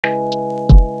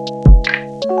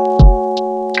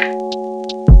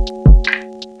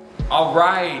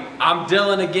right, I'm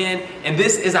Dylan again, and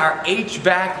this is our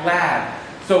HVAC lab.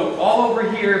 So all over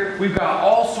here, we've got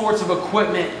all sorts of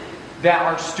equipment that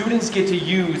our students get to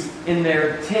use in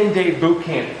their 10-day boot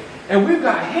camp. And we've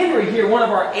got Henry here, one of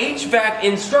our HVAC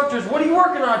instructors. What are you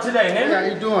working on today, Henry?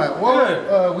 How you doing?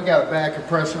 Well, we got a bag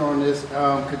compressor on this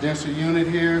condenser unit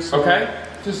here. So okay.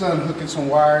 Just unhooking some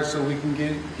wires so we can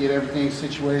get everything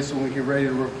situated so we can get ready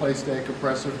to replace that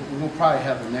compressor. We'll probably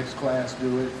have the next class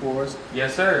do it for us.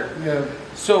 Yes, sir. Yeah.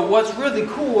 So what's really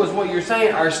cool is what you're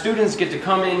saying. Our students get to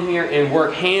come in here and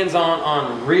work hands-on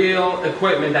on real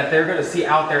equipment that they're going to see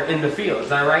out there in the field. Is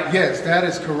that right? Yes, that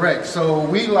is correct. So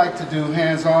we like to do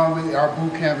hands-on. Our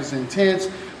boot camp is intense.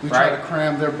 We try to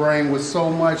cram their brain with so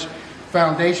much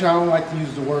foundation. I don't like to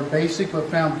use the word basic, but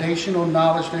foundational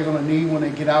knowledge they're going to need when they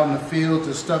get out in the field,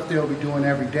 the stuff they'll be doing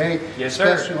every day, yes,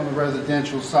 sir. Especially on the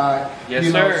residential side. Yes,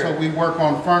 you know, sir. So we work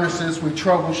on furnaces, we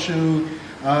troubleshoot,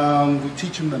 we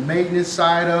teach them the maintenance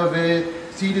side of it.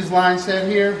 See this line set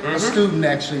here? A student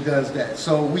actually does that.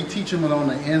 So we teach them on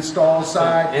the install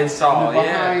side. Install,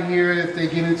 behind here, if they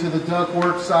get into the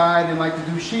ductwork side and like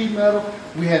to do sheet metal,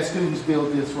 we had students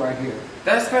build this right here.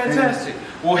 That's fantastic.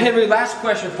 Well, Henry, last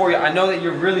question for you. I know that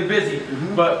you're really busy,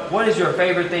 but what is your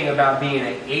favorite thing about being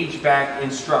an HVAC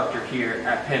instructor here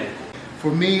at Pinnacle?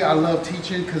 For me, I love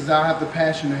teaching because I have the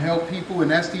passion to help people, and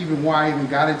that's even why I even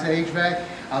got into HVAC.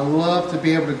 I love to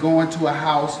be able to go into a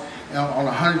house on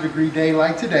a 100-degree day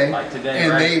like today,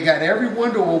 and they got every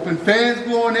window open, fans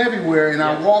blowing everywhere, and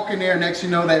I walk in there, next you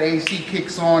know that AC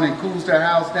kicks on and cools their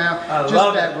house down.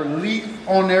 Just that relief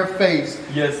on their face.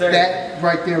 Yes, sir. That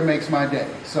right there makes my day.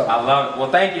 So I love it.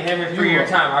 Well, thank you, Henry, for your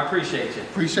time. I appreciate you.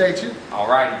 Appreciate you. All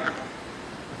righty.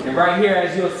 And right here,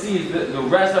 as you'll see, is the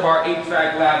rest of our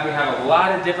HVAC lab. We have a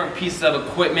lot of different pieces of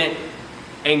equipment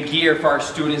and gear for our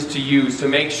students to use to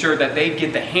make sure that they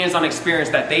get the hands-on experience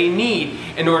that they need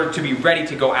in order to be ready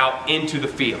to go out into the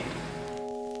field.